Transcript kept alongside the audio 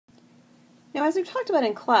Now, as we've talked about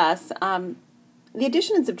in class, the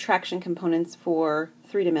addition and subtraction components for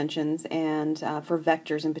 3 dimensions and for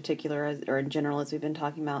vectors in particular, or in general as we've been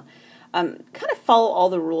talking about, kind of follow all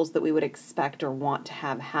the rules that we would expect or want to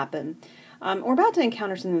have happen. We're about to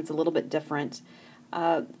encounter something that's a little bit different.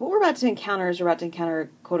 What we're about to encounter is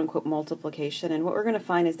quote-unquote multiplication, and what we're going to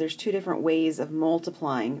find is there's 2 different ways of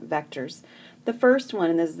multiplying vectors. The first one,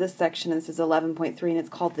 and this is this section, and this is 11.3, and it's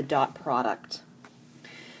called the dot product.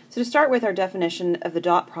 So to start with, our definition of the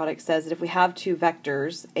dot product says that if we have 2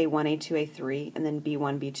 vectors, a1, a2, a3, and then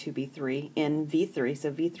b1, b2, b3 in V3,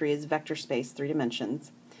 so V3 is vector space, 3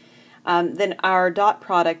 dimensions, then our dot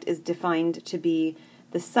product is defined to be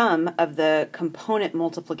the sum of the component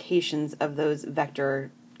multiplications of those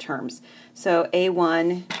vector terms. So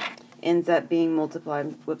a1 ends up being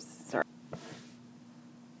multiplied,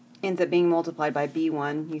 ends up being multiplied by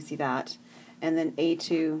b1, you see that, and then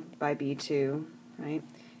a2 by b2, right?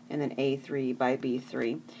 And then a3 by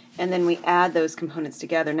b3. And then we add those components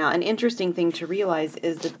together. Now, an interesting thing to realize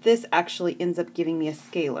is that this actually ends up giving me a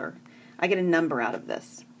scalar. I get a number out of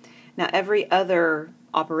this. Now, every other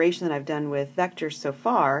operation that I've done with vectors so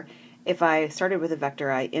far, if I started with a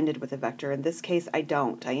vector, I ended with a vector. In this case, I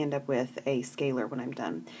don't. I end up with a scalar when I'm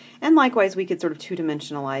done. And likewise, we could sort of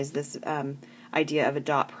two-dimensionalize this idea of a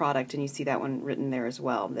dot product, and you see that one written there as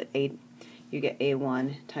well, that you get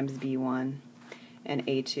a1 times b1 and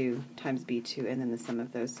a2 times b2, and then the sum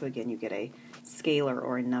of those. So again, you get a scalar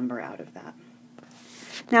or a number out of that.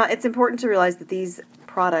 Now, it's important to realize that these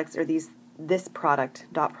products, or this product,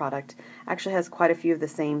 dot product, actually has quite a few of the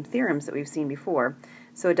same theorems that we've seen before.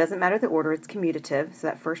 So it doesn't matter the order, it's commutative. So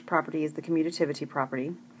that first property is the commutativity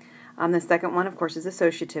property. The second one, of course, is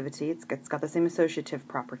associativity. It's got the same associative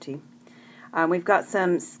property. We've got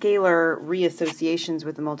some scalar reassociations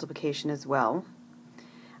with the multiplication as well.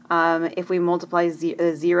 If we multiply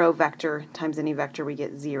a 0 vector times any vector, we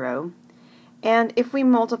get 0. And if we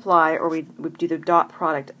multiply, or we do the dot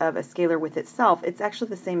product of a scalar with itself, it's actually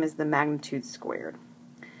the same as the magnitude squared.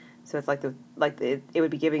 So it's it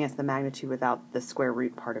would be giving us the magnitude without the square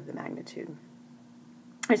root part of the magnitude. All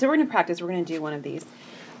right, so we're going to practice. We're going to do one of these.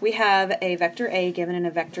 We have a vector A given and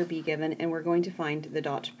a vector B given, and we're going to find the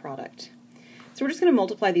dot product. So we're just going to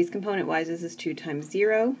multiply these component-wise. This is 2 times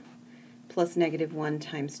 0, plus negative 1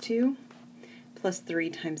 times 2, plus 3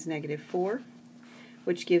 times negative 4,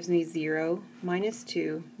 which gives me 0, minus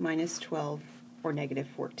 2, minus 12, or negative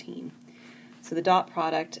 14. So the dot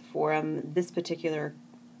product for this particular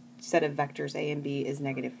set of vectors A and B is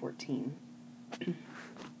negative 14.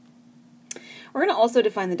 We're going to also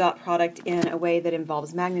define the dot product in a way that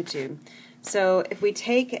involves magnitude. So if we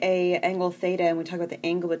take an angle theta and we talk about the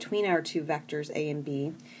angle between our 2 vectors A and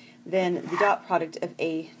B, then the dot product of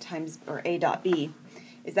A dot B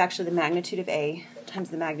is actually the magnitude of A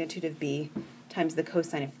times the magnitude of B times the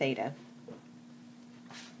cosine of theta.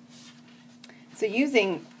 So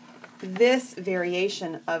using this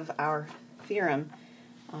variation of our theorem,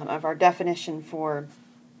 of our definition for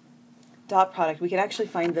dot product, we could actually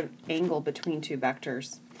find the angle between 2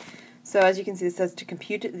 vectors. So as you can see, it says to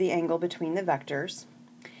compute the angle between the vectors.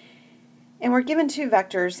 And we're given 2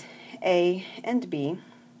 vectors, A and B.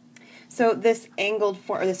 So this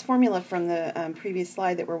this formula from the previous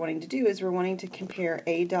slide that we're wanting to do is we're wanting to compare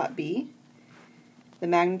A dot B, the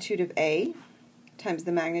magnitude of A times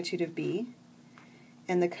the magnitude of B,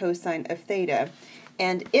 and the cosine of theta.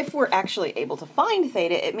 And if we're actually able to find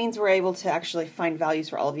theta, it means we're able to actually find values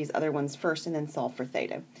for all of these other ones first and then solve for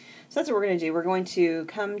theta. So that's what we're going to do. We're going to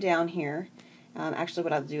come down here. Actually,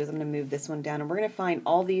 what I'll do is I'm going to move this one down, and we're going to find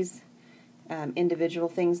all these individual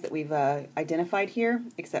things that we've identified here,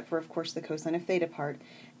 except for, of course, the cosine of theta part.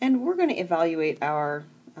 And we're going to evaluate our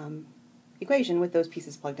equation with those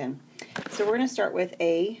pieces plugged in. So we're going to start with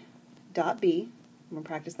A dot B. I'm going to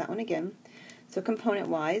practice that one again. So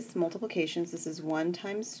component-wise, multiplications, this is 1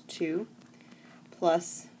 times 2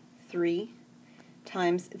 plus 3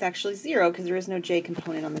 times, it's actually 0 because there is no j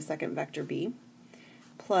component on the second vector B,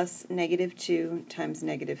 plus negative 2 times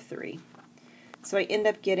negative 3. So I end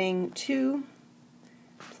up getting 2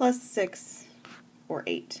 plus 6, or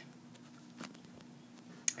 8.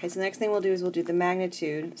 Okay, so the next thing we'll do is we'll do the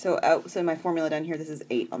magnitude. So my formula down here, this is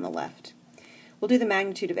 8 on the left. We'll do the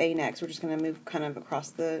magnitude of A next. We're just going to move kind of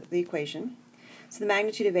across the equation. So the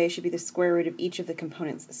magnitude of A should be the square root of each of the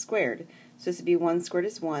components squared. So this would be 1 squared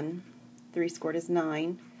is 1, 3 squared is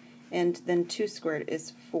 9, and then 2 squared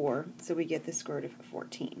is 4, so we get the square root of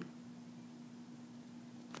 14.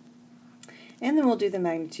 And then we'll do the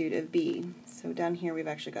magnitude of B. So down here we've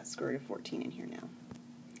actually got square root of 14 in here now.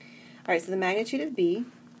 Alright, so the magnitude of B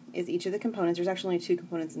is each of the components. There's actually only 2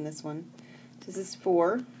 components in this one. So this is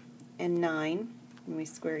 4, and 9, and we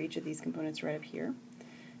square each of these components right up here.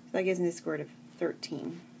 So that gives me the square root of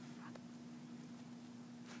 13.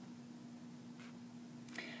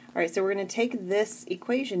 All right, so we're going to take this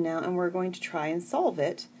equation now and we're going to try and solve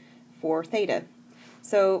it for theta.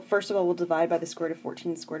 So first of all, we'll divide by the square root of 14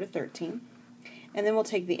 and the square root of 13, and then we'll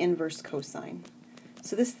take the inverse cosine.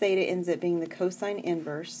 So this theta ends up being the cosine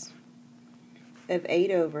inverse of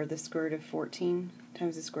 8 over the square root of 14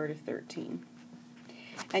 times the square root of 13.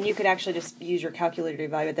 And you could actually just use your calculator to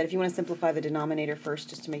evaluate that. If you want to simplify the denominator first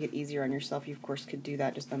just to make it easier on yourself, you of course could do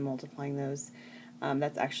that just by multiplying those.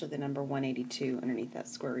 That's actually the number 182 underneath that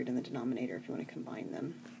square root in the denominator if you want to combine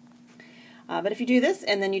them. But if you do this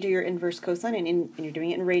and then you do your inverse cosine and you're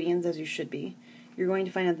doing it in radians as you should be, you're going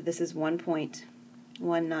to find out that this is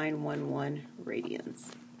 1.1911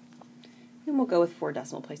 radians. And we'll go with 4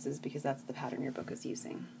 decimal places because that's the pattern your book is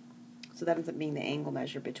using. So that ends up being the angle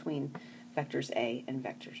measure between vectors A and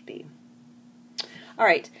vectors B. All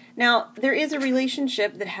right, now there is a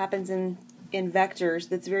relationship that happens in vectors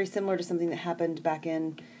that's very similar to something that happened back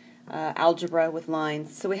in algebra with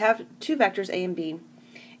lines. So we have two vectors, A and B,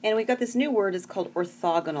 and we've got this new word, it's called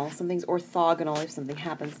orthogonal. Something's orthogonal if something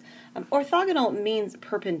happens. Orthogonal means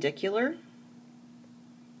perpendicular.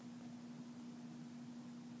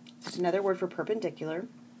 Just another word for perpendicular.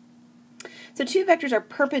 So two vectors are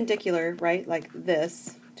perpendicular, right, like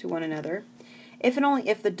this, to one another, if and only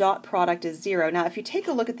if the dot product is 0. Now, if you take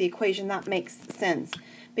a look at the equation, that makes sense.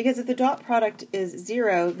 Because if the dot product is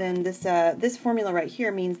 0, then this formula right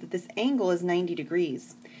here means that this angle is 90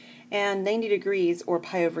 degrees. And 90 degrees, or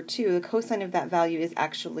pi over 2, the cosine of that value is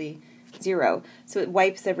actually 0. So it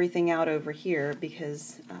wipes everything out over here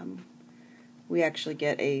because we actually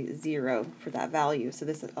get a 0 for that value. So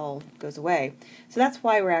this all goes away. So that's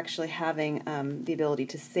why we're actually having the ability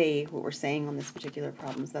to say what we're saying on this particular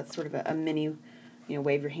problem. So that's sort of a mini,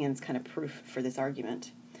 wave your hands kind of proof for this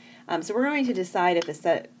argument. So we're going to decide if the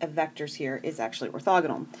set of vectors here is actually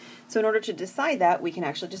orthogonal. So in order to decide that, we can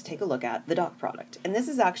actually just take a look at the dot product. And this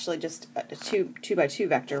is actually just a 2 by 2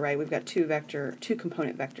 vector, right? We've got two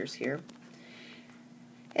component vectors here.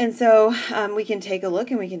 And so we can take a look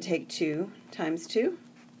and we can take 2 times 2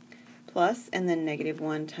 plus and then negative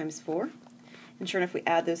 1 times 4. And sure enough, if we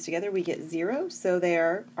add those together, we get 0. So they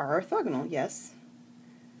are orthogonal, yes.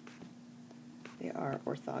 They are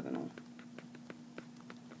orthogonal.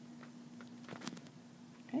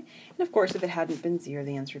 Okay. And of course, if it hadn't been 0,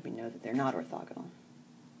 the answer would be no, that they're not orthogonal. All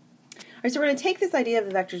right, so we're going to take this idea of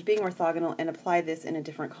the vectors being orthogonal and apply this in a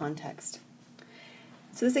different context.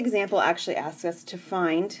 So this example actually asks us to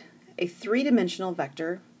find a 3-dimensional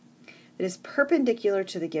vector that is perpendicular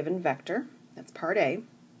to the given vector. That's part A.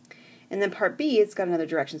 And then part B, it's got another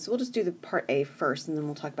direction. So we'll just do the part A first, and then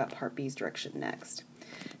we'll talk about part B's direction next.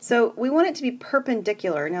 So we want it to be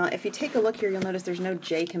perpendicular. Now, if you take a look here, you'll notice there's no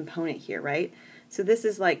J component here, right? So this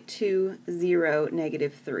is like 2, 0,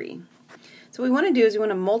 negative 3. So what we want to do is we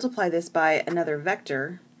want to multiply this by another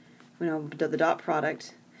vector, the dot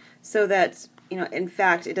product, so that, in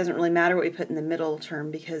fact, it doesn't really matter what we put in the middle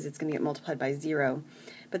term because it's going to get multiplied by 0.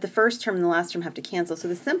 But the first term and the last term have to cancel. So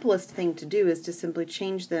the simplest thing to do is to simply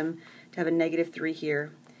change them to have a negative 3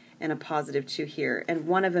 here and a positive 2 here. And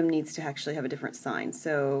one of them needs to actually have a different sign.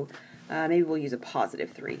 So maybe we'll use a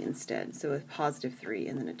positive 3 instead. So a positive 3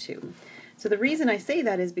 and then a 2. So the reason I say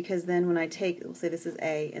that is because then when I take, we'll say this is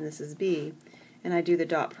A and this is B, and I do the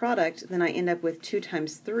dot product, then I end up with 2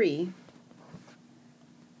 times 3.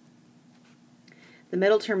 The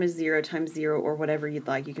middle term is 0 times 0, or whatever you'd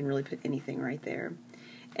like. You can really put anything right there.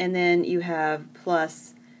 And then you have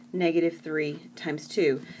plus negative 3 times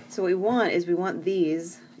 2. So what we want is we want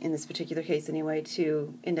these, in this particular case anyway,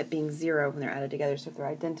 to end up being 0 when they're added together. So if they're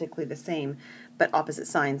identically the same but opposite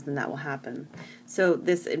signs, then that will happen. So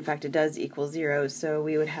this, in fact, it does equal 0. So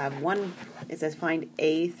we would have one, it says find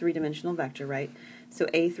a 3-dimensional vector, right? So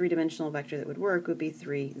a 3-dimensional vector that would work would be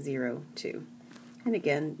 3, 0, 2. And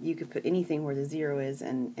again, you could put anything where the 0 is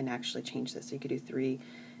and actually change this. So you could do 3,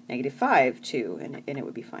 negative 5, 2, and it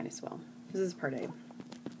would be fine as well. This is part A.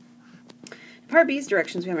 Part B's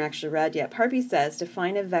directions we haven't actually read yet. Part B says to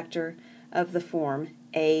find a vector of the form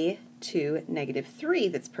a2, negative 3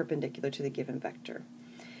 that's perpendicular to the given vector.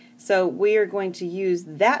 So we are going to use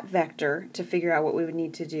that vector to figure out what we would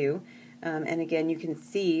need to do. And again, you can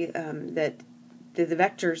see that the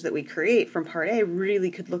vectors that we create from part A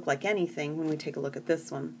really could look like anything when we take a look at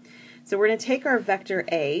this one. So we're going to take our vector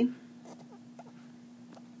A,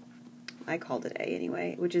 I called it A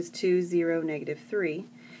anyway, which is 2, 0, negative 3.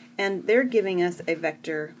 And they're giving us a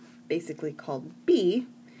vector basically called B,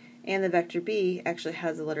 and the vector B actually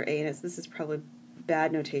has the letter A in it, so this is probably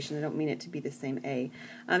bad notation. I don't mean it to be the same A.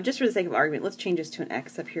 Just for the sake of argument, let's change this to an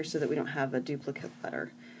X up here so that we don't have a duplicate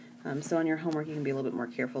letter. So on your homework, you can be a little bit more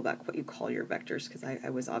careful about what you call your vectors, because I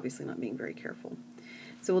was obviously not being very careful.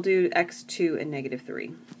 So we'll do x2 and negative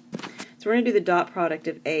 3. So we're going to do the dot product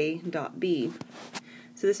of A dot B.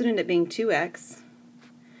 So this would end up being 2x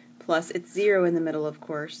plus, it's 0 in the middle, of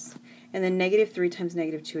course, and then negative 3 times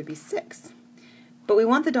negative 2 would be 6. But we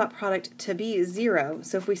want the dot product to be 0,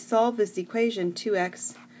 so if we solve this equation,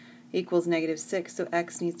 2x equals negative 6, so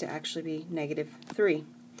x needs to actually be negative 3.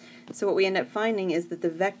 So what we end up finding is that the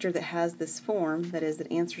vector that has this form, that is,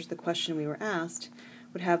 that answers the question we were asked,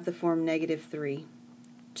 would have the form negative 3,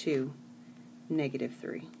 2, negative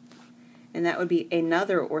 3. And that would be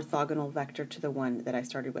another orthogonal vector to the one that I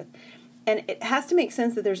started with. And it has to make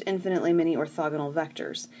sense that there's infinitely many orthogonal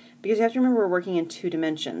vectors, because you have to remember we're working in 2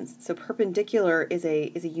 dimensions. So perpendicular is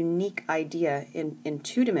a unique idea in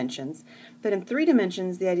 2 dimensions, but in 3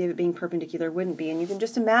 dimensions the idea of it being perpendicular wouldn't be. And you can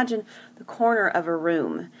just imagine the corner of a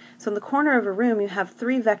room. So in the corner of a room you have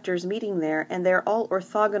 3 vectors meeting there, and they're all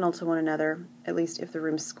orthogonal to one another, at least if the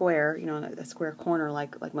room's square, you know, a square corner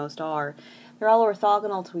like most are. They're all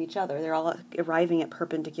orthogonal to each other. They're all arriving at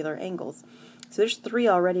perpendicular angles. So there's 3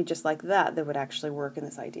 already just like that would actually work in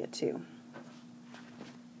this idea too.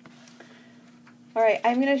 All right,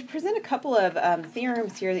 I'm going to present a couple of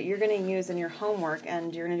theorems here that you're going to use in your homework,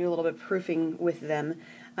 and you're going to do a little bit of proofing with them.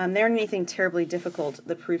 They aren't anything terribly difficult,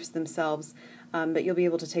 the proofs themselves, but you'll be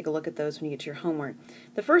able to take a look at those when you get to your homework.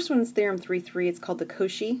 The first one is theorem 3.3. It's called the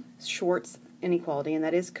Cauchy-Schwarz inequality, and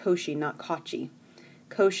that is Cauchy, not Cauchy.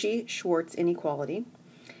 Cauchy-Schwarz inequality.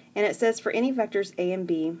 And it says for any vectors A and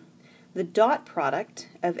B, the dot product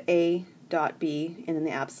of A dot B, and then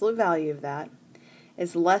the absolute value of that,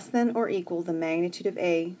 is less than or equal the magnitude of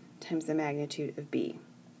A times the magnitude of B.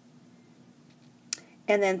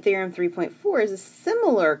 And then theorem 3.4 is a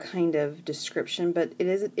similar kind of description, but it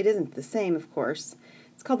isn't the same, of course.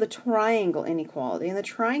 It's called the triangle inequality, and the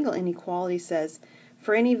triangle inequality says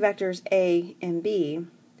for any vectors A and B,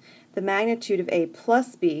 the magnitude of A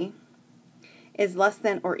plus B is less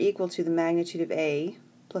than or equal to the magnitude of A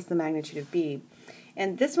plus the magnitude of B.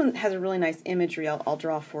 And this one has a really nice imagery I'll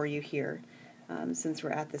draw for you here, since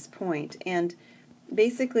we're at this point. And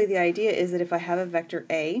basically the idea is that if I have a vector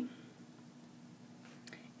A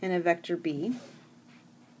and a vector B,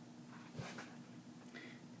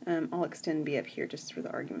 I'll extend B up here just for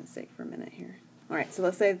the argument's sake for a minute here. Alright, so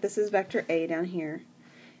let's say this is vector A down here,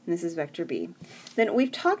 and this is vector B. Then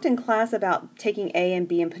we've talked in class about taking A and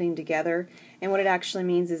B and putting together, and what it actually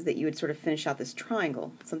means is that you would sort of finish out this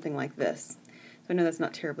triangle, something like this. So I know that's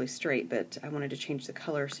not terribly straight, but I wanted to change the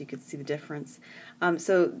color so you could see the difference. And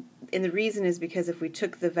the reason is because if we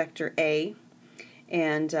took the vector A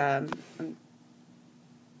and hang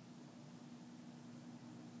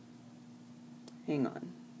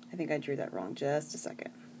on, I think I drew that wrong. Just a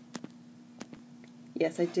second.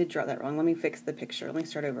 Yes, I did draw that wrong. Let me fix the picture. Let me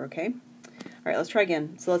start over, okay? All right, let's try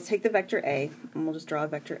again. So let's take the vector A, and we'll just draw a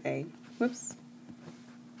vector A. Whoops.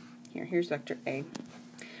 Here's vector A.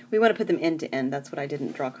 We want to put them end to end. That's what I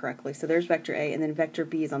didn't draw correctly. So there's vector A, and then vector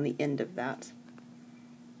B is on the end of that.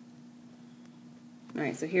 All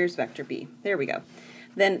right, so here's vector B. There we go.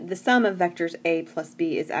 Then the sum of vectors A plus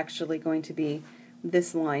B is actually going to be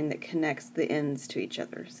this line that connects the ends to each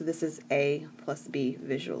other. So this is A plus B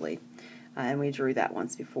visually. And we drew that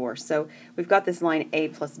once before. So we've got this line A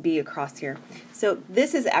plus B across here. So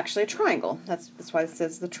this is actually a triangle. That's why it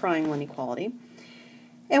says the triangle inequality.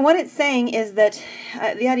 And what it's saying is that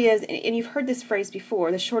the idea is, and you've heard this phrase before,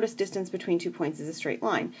 the shortest distance between 2 points is a straight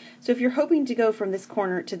line. So if you're hoping to go from this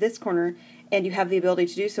corner to this corner, and you have the ability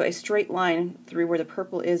to do so, a straight line through where the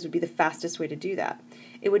purple is would be the fastest way to do that.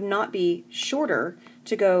 It would not be shorter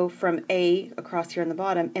to go from A across here on the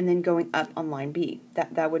bottom and then going up on line B.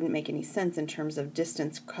 That wouldn't make any sense in terms of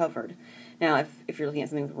distance covered. Now, if you're looking at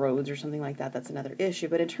something with roads or something like that, that's another issue.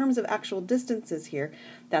 But in terms of actual distances here,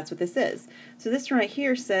 that's what this is. So this right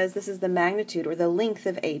here says this is the magnitude or the length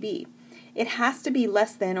of AB. It has to be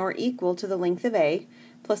less than or equal to the length of A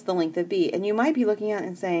plus the length of B. And you might be looking at it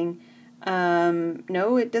and saying,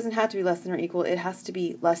 no, it doesn't have to be less than or equal. It has to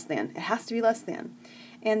be less than. It has to be less than.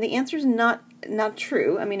 And the answer is not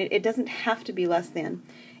true. I mean, it doesn't have to be less than.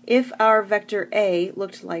 If our vector A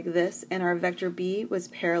looked like this and our vector B was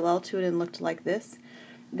parallel to it and looked like this,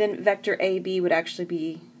 then vector AB would actually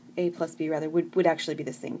be, A plus B rather, would actually be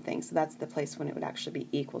the same thing. So that's the place when it would actually be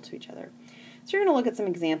equal to each other. So you're going to look at some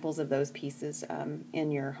examples of those pieces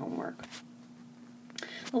in your homework.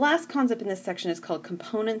 The last concept in this section is called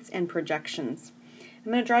components and projections.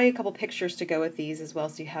 I'm going to draw you a couple pictures to go with these as well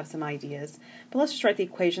so you have some ideas. But let's just write the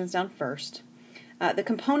equations down first. The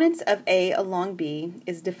components of A along B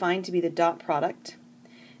is defined to be the dot product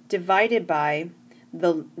divided by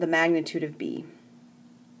the magnitude of B.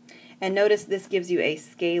 And notice this gives you a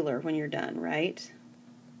scalar when you're done, right?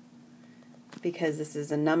 Because this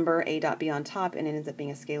is a number, A dot B on top, and it ends up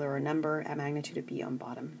being a scalar or a number at magnitude of B on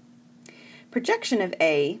bottom. Projection of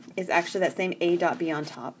A is actually that same A dot B on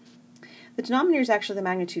top. The denominator is actually the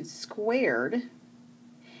magnitude squared,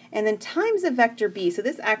 and then times a vector B. So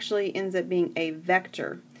this actually ends up being a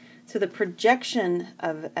vector. So the projection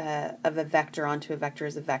of a vector onto a vector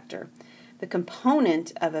is a vector. The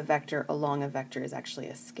component of a vector along a vector is actually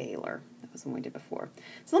a scalar. That was the one we did before.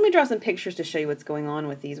 So let me draw some pictures to show you what's going on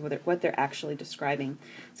with these, what they're actually describing.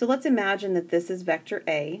 So let's imagine that this is vector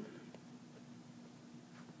A,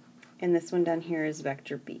 and this one down here is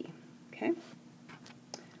vector B. Okay?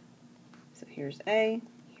 So here's A,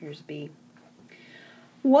 here's B.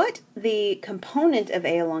 What the component of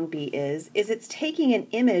A along B is it's taking an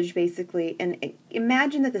image basically, and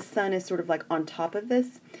imagine that the sun is sort of like on top of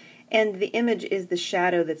this, and the image is the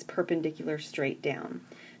shadow that's perpendicular straight down.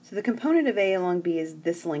 So the component of A along B is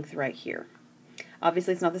this length right here.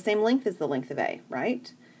 Obviously it's not the same length as the length of A,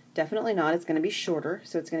 right? Definitely not. It's going to be shorter,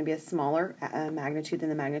 so it's going to be a smaller magnitude than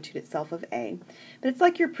the magnitude itself of A. But it's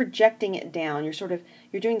like you're projecting it down.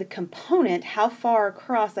 You're doing the component, how far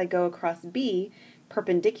across I go across B,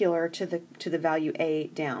 perpendicular to the value A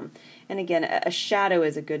down. And again, a shadow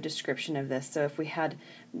is a good description of this. So if we had,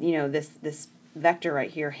 you know, this vector right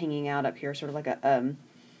here hanging out up here, sort of like a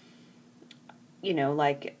you know,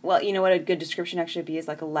 like, well, you know what a good description actually would be is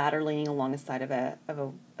like a ladder leaning along the side of a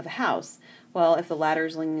house. Well, if the ladder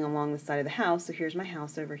is leaning along the side of the house, so here's my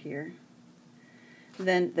house over here,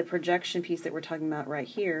 then the projection piece that we're talking about right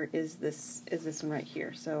here is this one right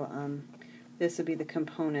here. So this would be the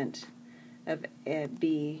component of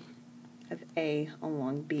A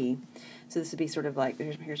along B. So this would be sort of like,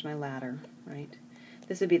 here's my ladder, right?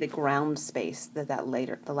 This would be the ground space that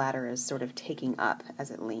the ladder is sort of taking up as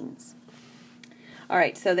it leans. All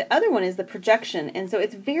right, so the other one is the projection, and so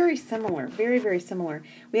it's very similar, very, very similar.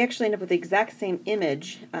 We actually end up with the exact same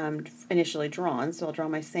image initially drawn, so I'll draw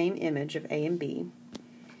my same image of A and B.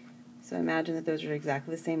 So imagine that those are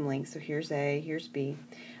exactly the same length, so here's A, here's B.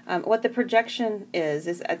 What the projection is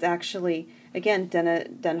it's actually, again,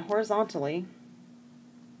 done horizontally,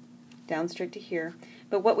 down straight to here.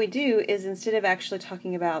 But what we do is instead of actually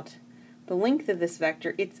talking about the length of this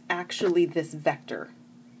vector, it's actually this vector.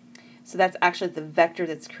 So that's actually the vector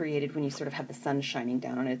that's created when you sort of have the sun shining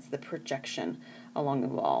down on it. It's the projection along the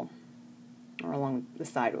wall or along the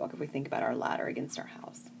sidewalk if we think about our ladder against our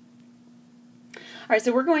house. All right,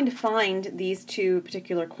 so we're going to find these two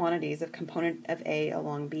particular quantities of component of A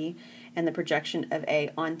along B and the projection of A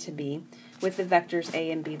onto B with the vectors A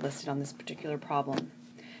and B listed on this particular problem.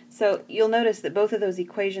 So you'll notice that both of those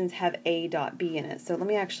equations have A dot B in it. So let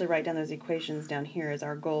me actually write down those equations down here as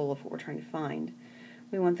our goal of what we're trying to find.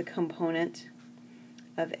 We want the component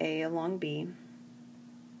of A along B,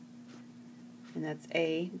 and that's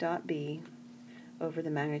A dot B over the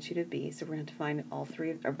magnitude of B. So we're going to have to find all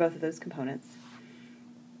three or both of those components.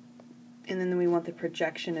 And then we want the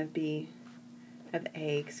projection of A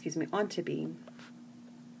onto B,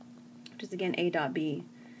 which is again A dot B.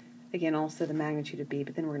 Again, also the magnitude of B,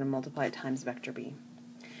 but then we're going to multiply it times vector B.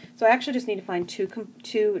 So I actually just need to find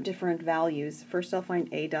two different values. First I'll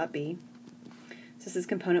find A dot B. So this is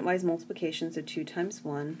component-wise multiplication, so 2 times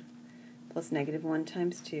 1 plus negative 1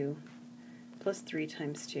 times 2 plus 3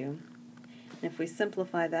 times 2. And if we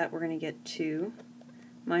simplify that, we're going to get 2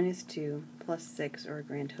 minus 2 plus 6, or a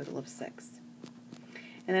grand total of 6.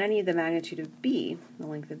 And then I need the magnitude of B. The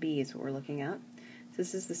length of B is what we're looking at. So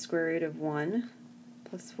this is the square root of 1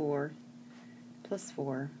 plus 4 plus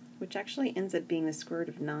 4, which actually ends up being the square root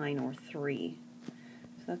of 9, or 3.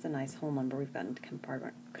 So that's a nice whole number. We've gotten to come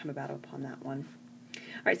about upon that one.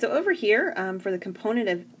 All right, so over here, for the component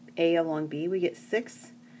of A along B, we get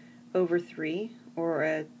 6 over 3, or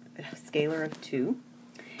a scalar of 2.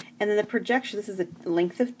 And then the projection, this is a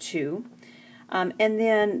length of 2. And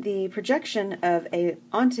then the projection of A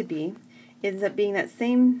onto B ends up being that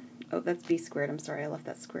same, oh, that's B squared, I'm sorry, I left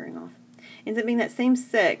that squaring off. Ends up being that same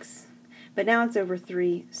 6, but now it's over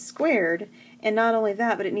 3 squared. And not only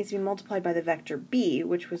that, but it needs to be multiplied by the vector B,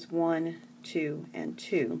 which was 1, 2, and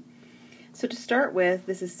 2. So to start with,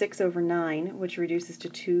 this is 6 over 9, which reduces to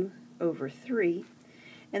 2 over 3.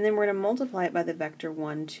 And then we're going to multiply it by the vector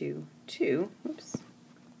 1, 2, 2. Oops.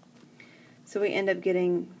 So we end up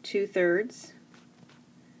getting 2/3,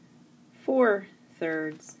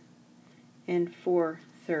 4/3, and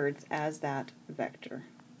 4/3 as that vector.